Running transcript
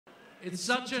It's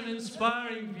such an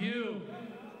inspiring view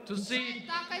to see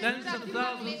tens of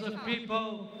thousands of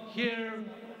people here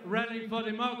rallying for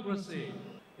democracy.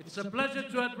 It's a pleasure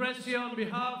to address you on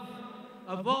behalf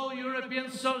of all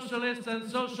European socialists and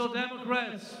social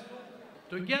democrats,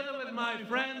 together with my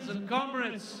friends and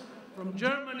comrades from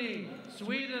Germany,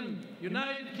 Sweden,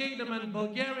 United Kingdom and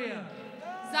Bulgaria.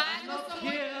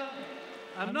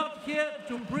 I'm not here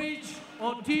to preach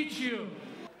or teach you.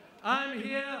 I'm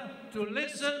here to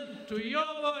listen to your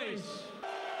voice.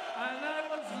 And I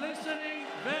was listening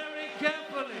very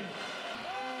carefully.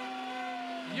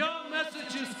 Your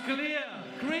message is clear,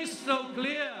 crystal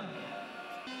clear.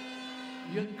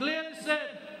 You clearly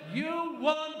said you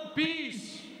want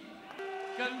peace.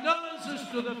 Condolences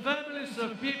to the families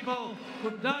of people who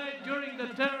died during the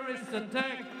terrorist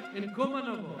attack in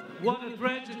Kumanovo. What a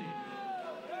tragedy.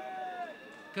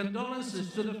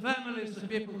 Condolences to the families of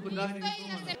people who died in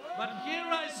Kumanovo. But here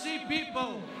I see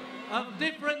people of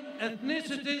different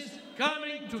ethnicities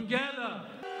coming together.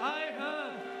 I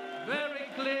heard very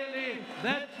clearly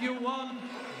that you want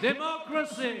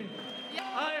democracy.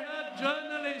 I heard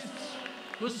journalists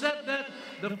who said that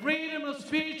the freedom of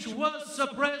speech was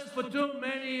suppressed for too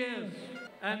many years.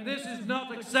 And this is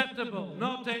not acceptable,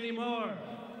 not anymore.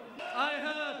 I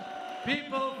heard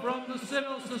people from the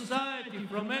civil society,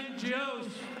 from NGOs,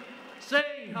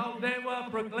 saying how they were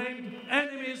proclaimed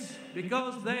enemies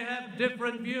because they have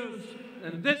different views.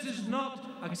 And this is not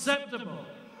acceptable.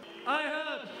 I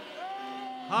heard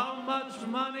how much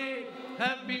money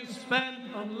have been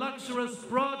spent on luxurious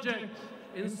projects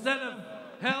instead of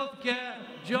healthcare,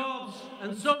 jobs,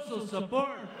 and social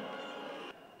support.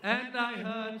 And I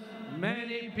heard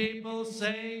many people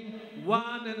saying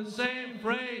one and the same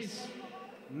phrase,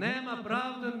 "Nema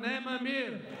pravda, nema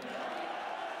mir."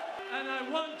 And I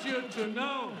want you to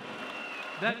know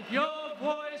that your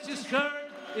voice is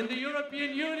heard in the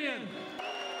European Union.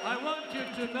 I want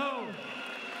you to know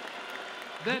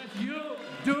that you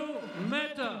do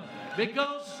matter,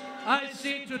 because I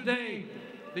see today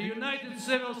the United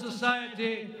Civil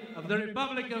Society of the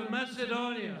Republic of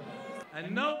Macedonia,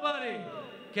 and nobody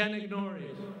can ignore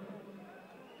it.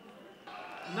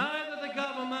 Neither the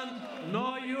government,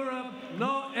 nor Europe,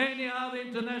 nor any other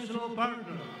international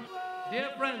partner.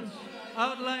 Dear friends, I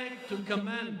would like to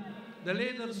commend the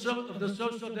leader of the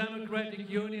Social Democratic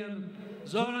Union,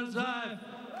 Zoran Zaev,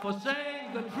 for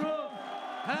saying the truth,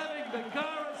 having the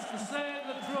courage to say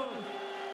the truth.